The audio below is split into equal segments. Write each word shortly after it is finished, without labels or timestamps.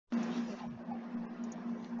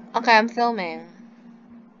Okay, I'm filming.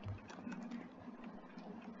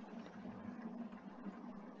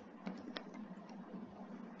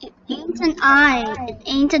 It ain't an eye. It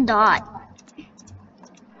ain't a dot.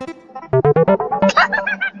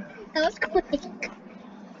 That was quick.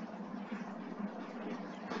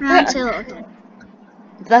 That's it.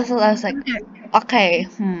 That's what I was like. Okay,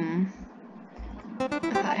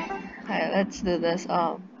 Okay, let's do this.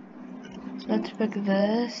 Let's pick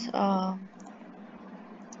this. Okay.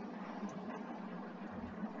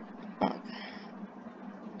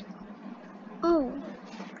 Oh.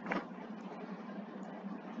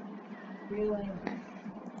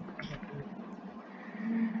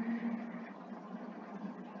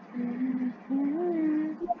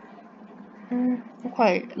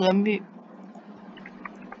 Okay, let me.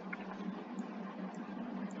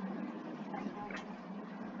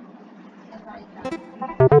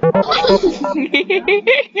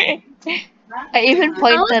 I even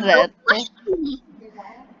pointed it.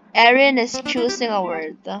 Erin is choosing a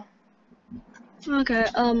word. Okay,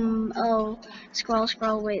 oh.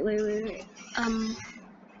 Scroll, wait.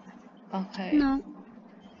 Okay. No.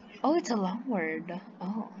 Oh, it's a long word.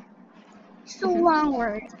 Oh. It's a long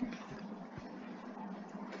word.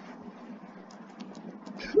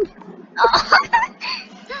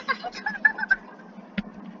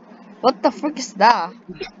 What the frick is that?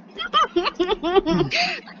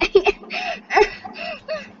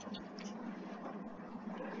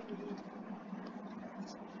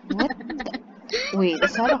 What? Wait,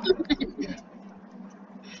 is that a?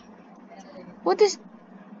 What is?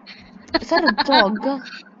 Is that a dog?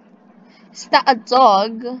 Is that a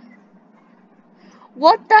dog?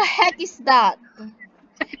 What the heck is that?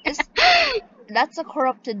 That's a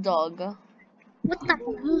corrupted dog. What the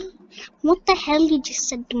hell? What the hell you just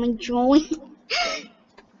said to my drawing?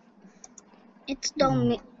 It's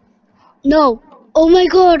dumb. No. Oh my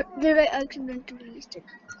god. Did I accidentally use it?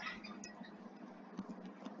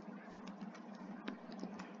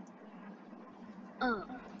 Oh.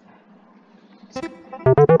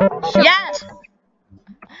 Yes!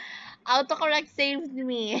 Autocorrect saved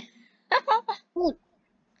me. Why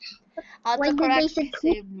did they Autocorrect say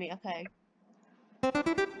saved me. Okay.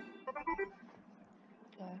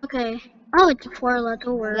 Okay. Oh, it's a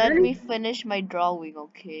 4-letter word. Let me finish my drawing,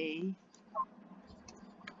 okay?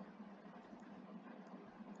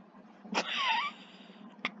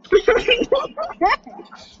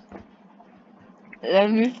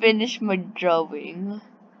 Let me finish my drawing.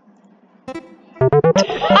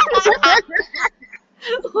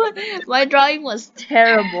 My drawing was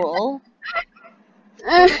terrible.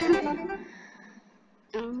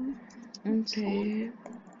 Okay.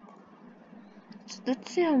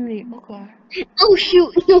 Let's see how many. Okay. Oh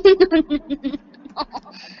shoot! No.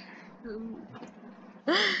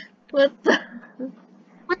 What the?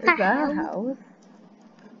 What Is the that a hell? house?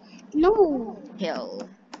 No. Hill.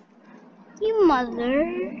 You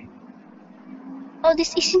mother. Oh,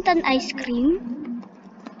 this isn't an ice cream.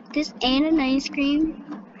 This ain't an ice cream.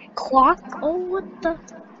 Clock? Oh, what the?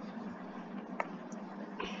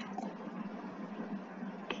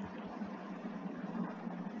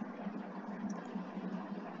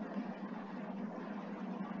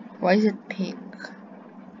 Why is it pink?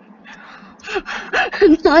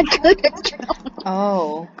 I'm not good at drawing.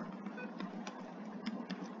 Oh.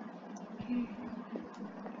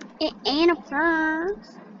 It ain't a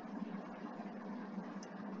purse.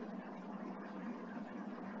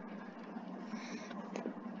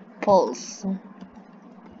 Pulse.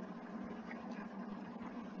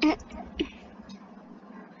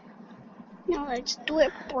 Now let's do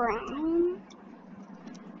it brown.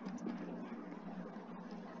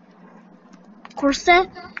 Corset?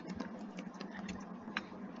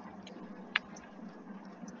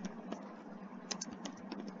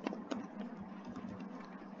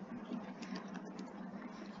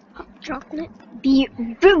 Hot chocolate? Beer.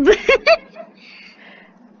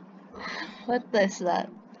 What is that?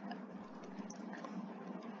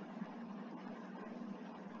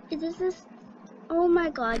 Is this? Oh my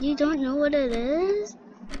god, you don't know what it is?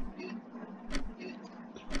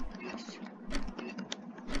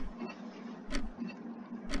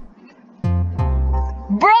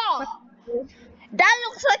 Bro! That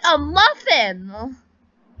looks like a muffin!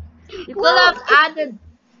 You could have added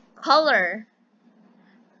color.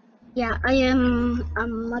 Yeah, I am a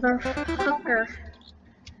motherfucker.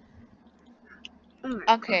 Oh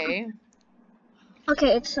Okay.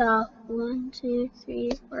 okay, it's 1, 2,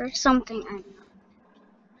 3, 4, something. I don't know.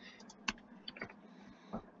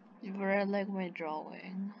 You really like my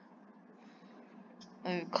drawing.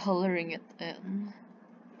 I'm coloring it in.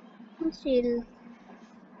 Let's see.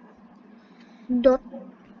 Dot.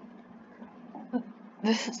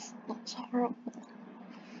 This looks horrible.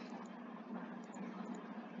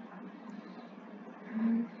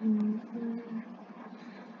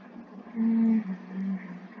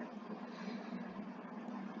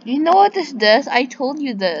 You know what is this? I told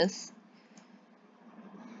you this.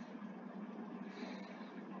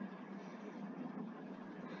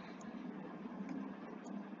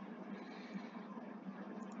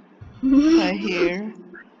 Right here.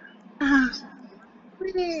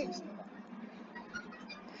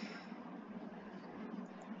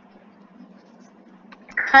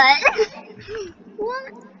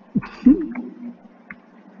 What?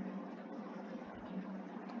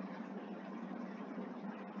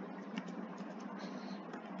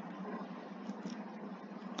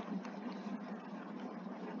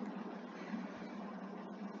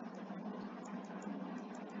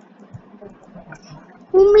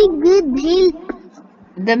 Oh my god, help!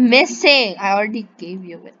 The missing. I already gave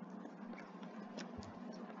you it.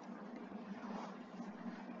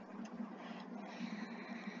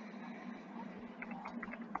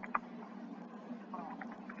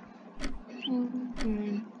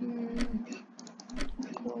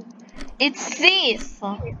 It's this.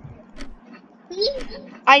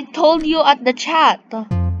 I told you at the chat.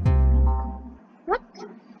 What?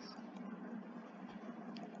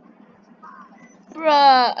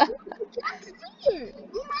 Bruh. That's here.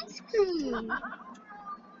 My screen.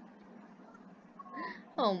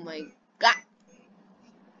 Oh my god.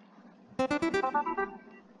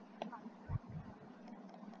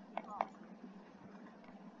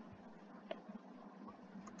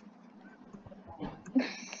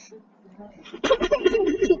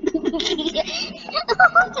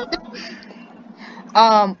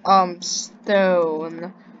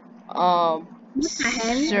 Stone.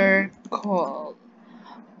 Circle.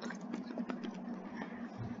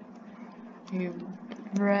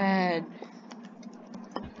 Bread.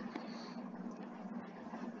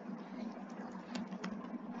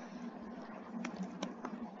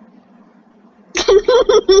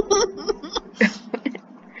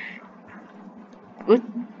 What?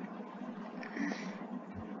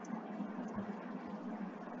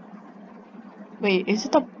 Wait, is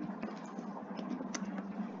it a...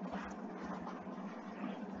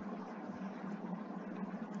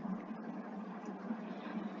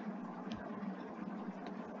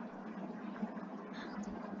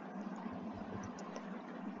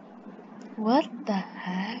 What the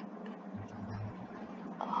heck?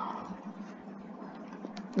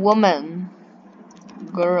 Woman.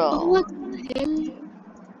 Girl. What the hell?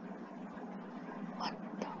 What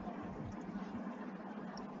the...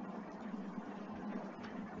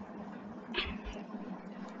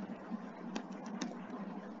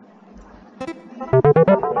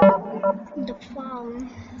 The phone.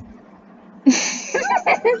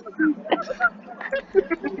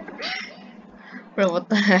 Bro, what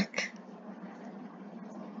the heck?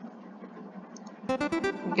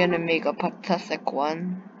 I'm gonna make a pathetic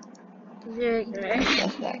one.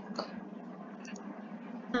 Pathetic.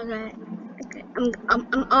 Okay. Okay.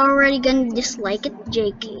 I'm already gonna dislike it,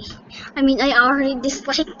 JK. I mean, I already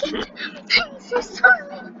disliked it. I'm so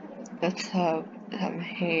sorry. Let's have some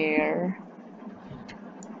hair.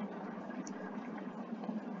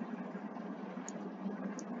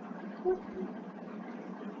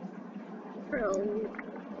 Bro.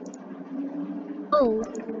 Oh.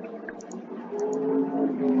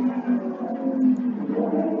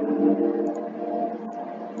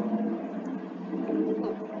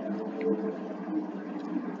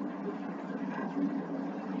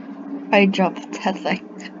 I draw pathetic.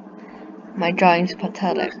 My drawing's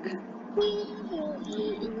pathetic.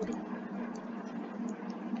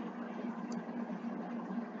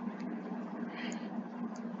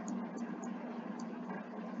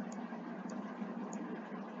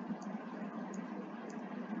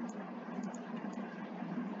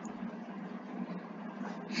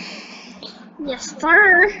 Yes,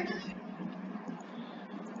 sir.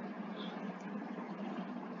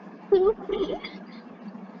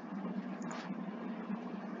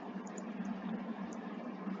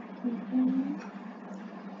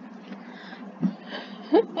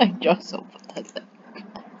 I draw so pathetic.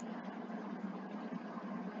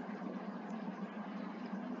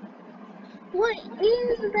 What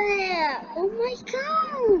is that? Oh my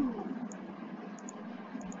god!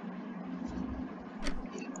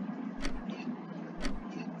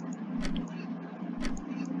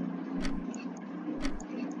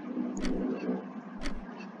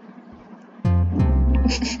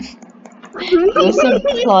 Use a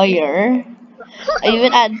player. I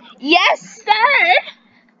even add, yes, sir!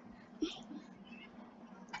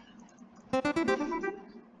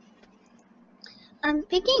 I'm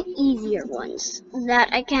picking easier ones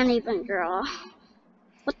that I can't even draw.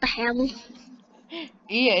 What the hell?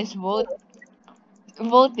 EA is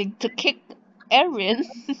voting to kick Erin.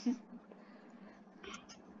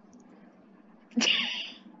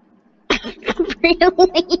 Really?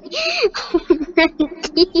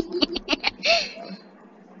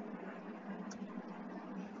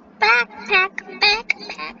 Backpack.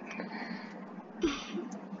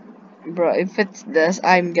 Bro, if it's this,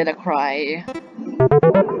 I'm gonna cry. What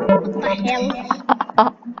the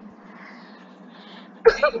hell?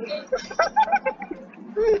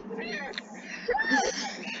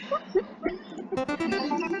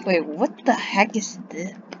 Wait, what the heck is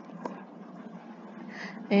this?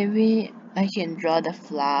 Maybe I can draw the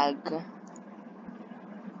flag.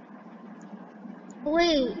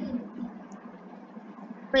 Wait.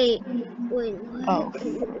 Oh.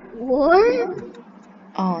 What?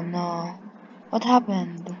 Oh no. What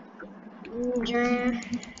happened?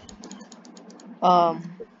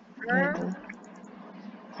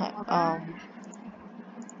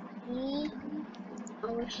 Wait,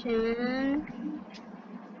 Ocean,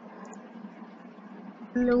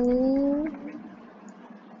 blue,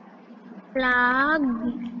 flag.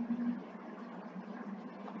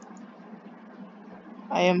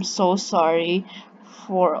 I am so sorry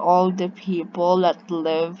for all the people that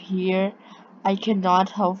live here. I cannot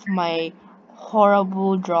help my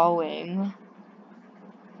horrible drawing.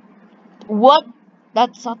 What?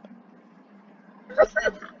 That's not.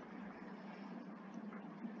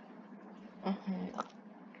 Okay.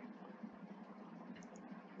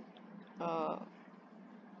 Uh,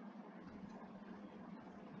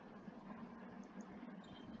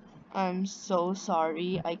 I'm so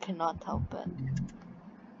sorry. I cannot help it.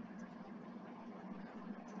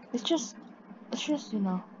 It's just, you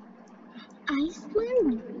know.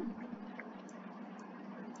 Iceland?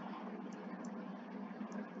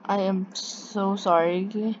 I am so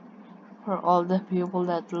sorry for all the people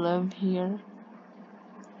that live here.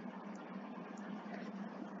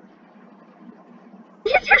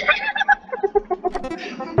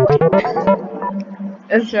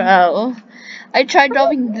 Israel. I tried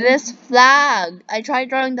drawing this flag. I tried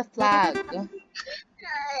drawing the flag.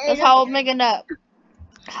 Cause how am I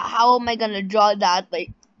gonna draw that?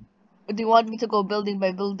 Like, do you want me to go building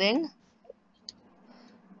by building?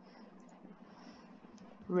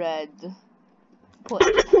 Red. Put.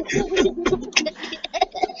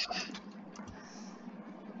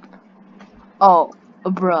 Oh,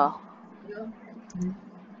 bruh.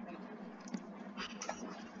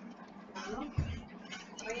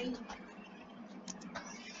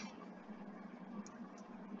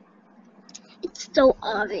 It's so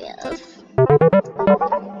obvious.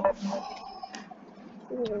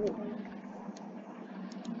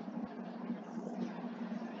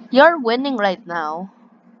 You're winning right now.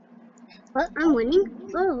 What? I'm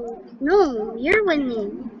winning? Oh, no, you're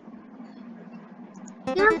winning.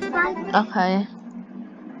 You're fighting. Okay.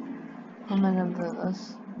 I'm not gonna do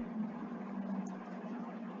this.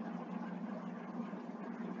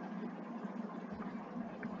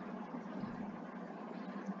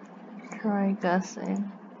 Try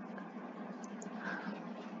guessing.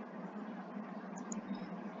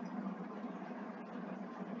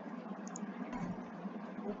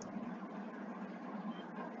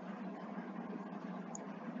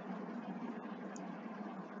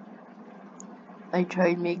 I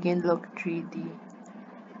tried making it look 3D.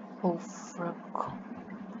 Oh frick.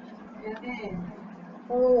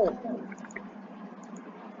 Oh.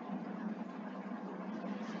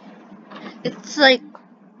 It's like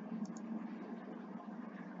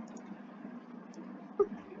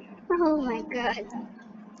Oh my god.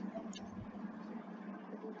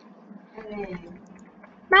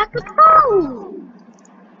 Back to home!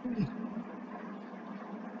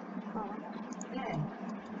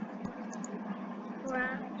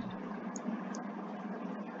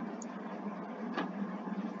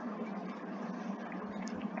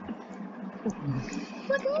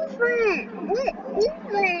 What is that? What is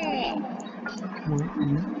that?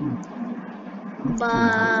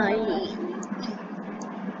 Bye.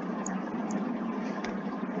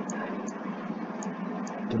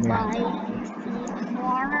 Bye.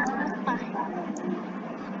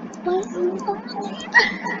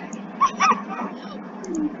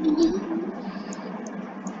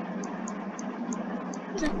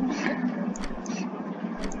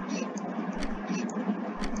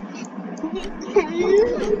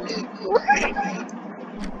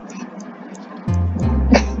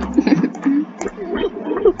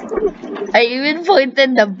 I even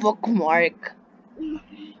pointed the bookmark.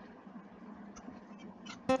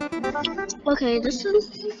 Okay, this is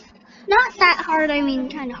Not that hard, I mean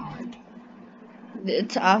kind of hard.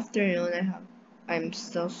 It's afternoon. I'm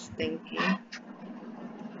still stinky.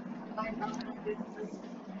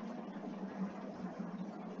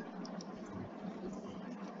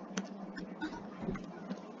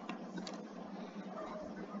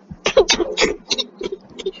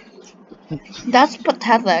 That's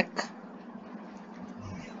pathetic.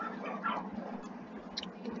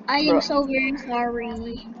 I am Bro. so very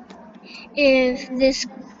sorry if this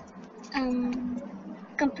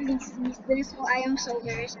company sees this, so I am so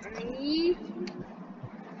very sorry.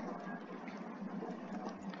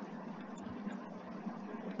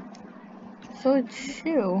 So it's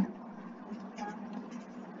you.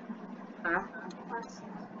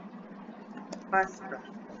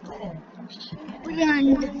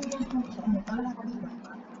 And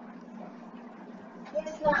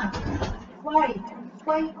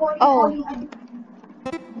Oh,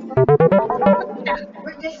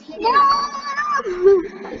 no!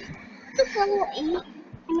 It's level 8.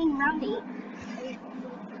 I mean round 8.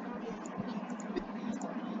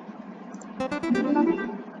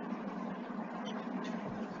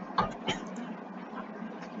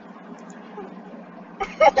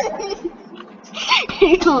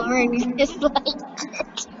 Already just like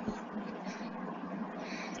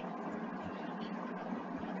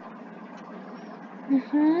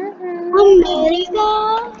America,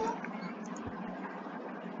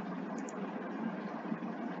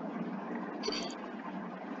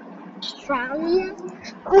 Australia.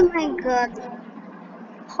 Oh my god.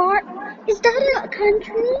 Part is that a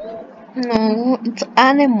country? no, it's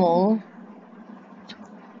animal.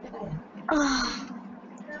 Oh.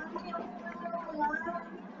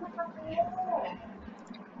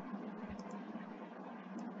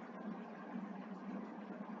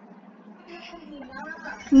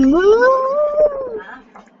 Moo.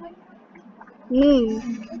 Moo.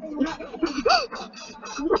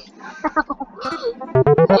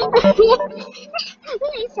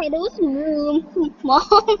 When I said it was room, mom.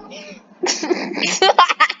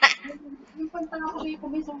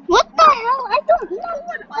 What the hell? I don't know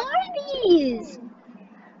what are these.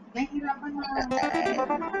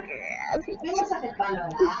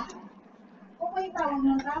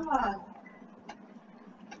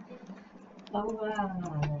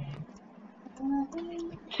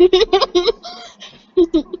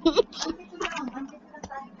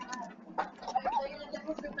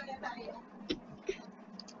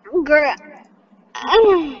 Girl.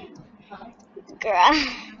 Girl.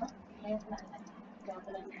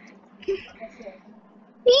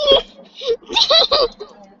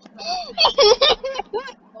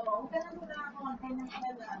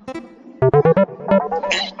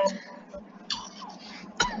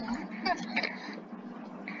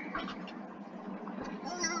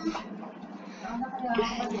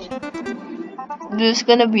 This is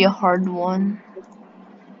gonna be a hard one.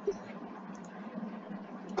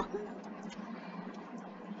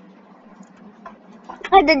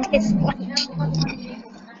 I did this one.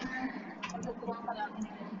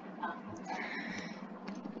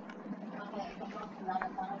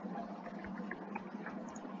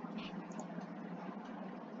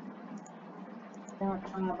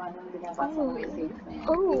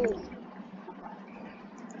 Oh.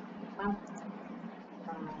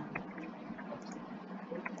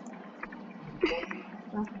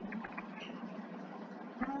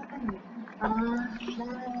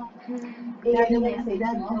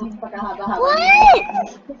 What?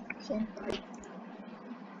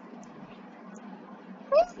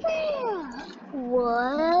 What's that?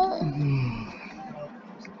 What?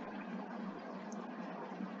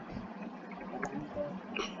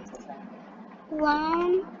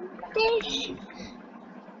 One fish.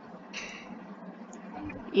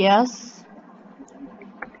 Yes.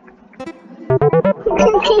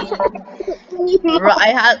 Bro,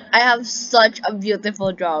 I have such a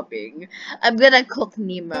beautiful drawing. I'm gonna cook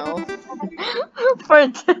Nemo for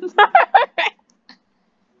dinner.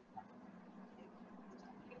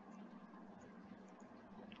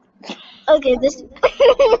 Okay, this.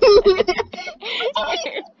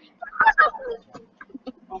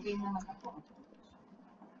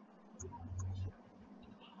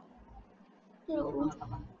 No.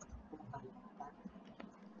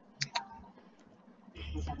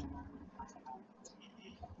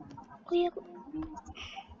 Kuya ko.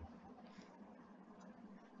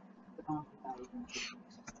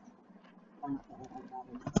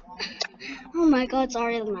 Oh my god,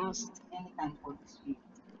 sorry, the mouse.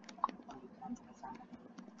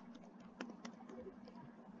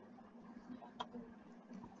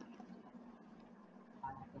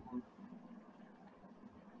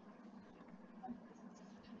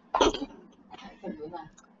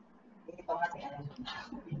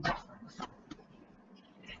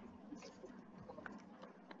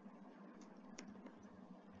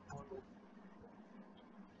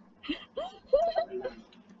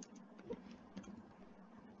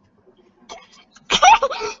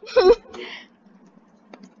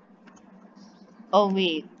 Oh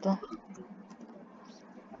wait.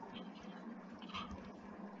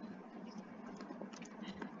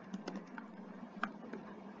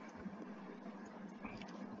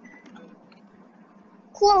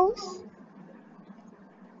 Close.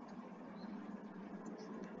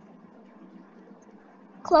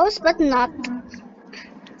 Close, but not.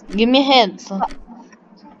 Give me hints.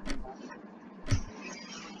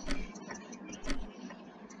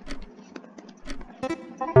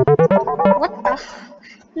 What the?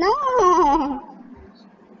 No.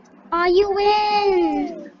 Oh, you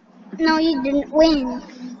win. No, you didn't win.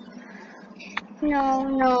 No,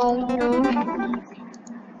 no, no.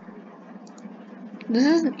 This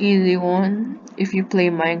is an easy one if you play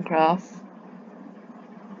Minecraft.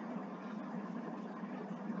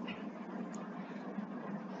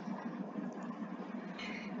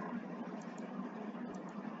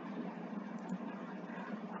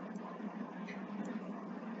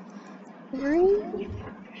 Green?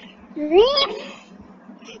 Green?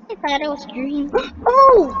 I thought it was green.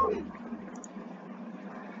 Oh!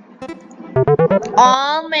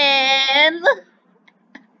 Aw, man.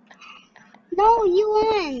 No, you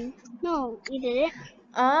won. No, you didn't.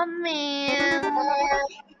 Aw, man.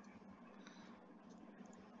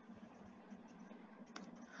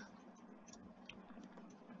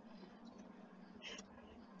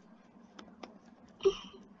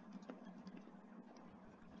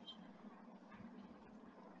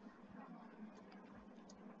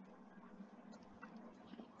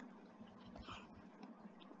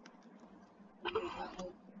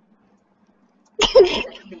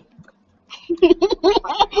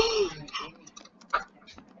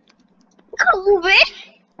 Kobe.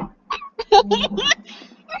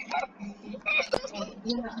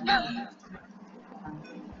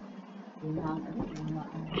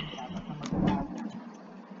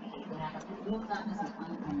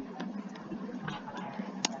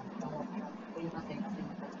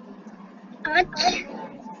 Ouch.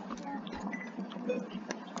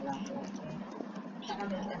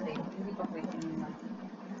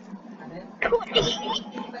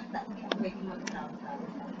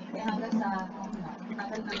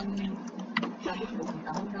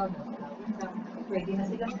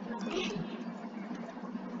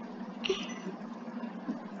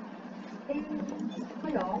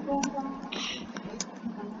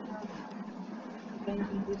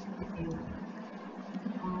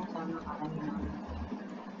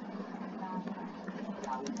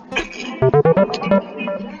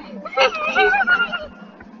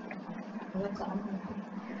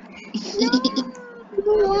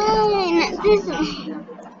 You won.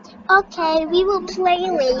 Okay, we will play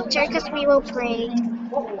later because we will play.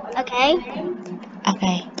 Okay?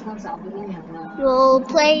 Okay. We'll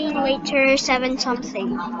play later 7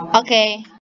 something. Okay.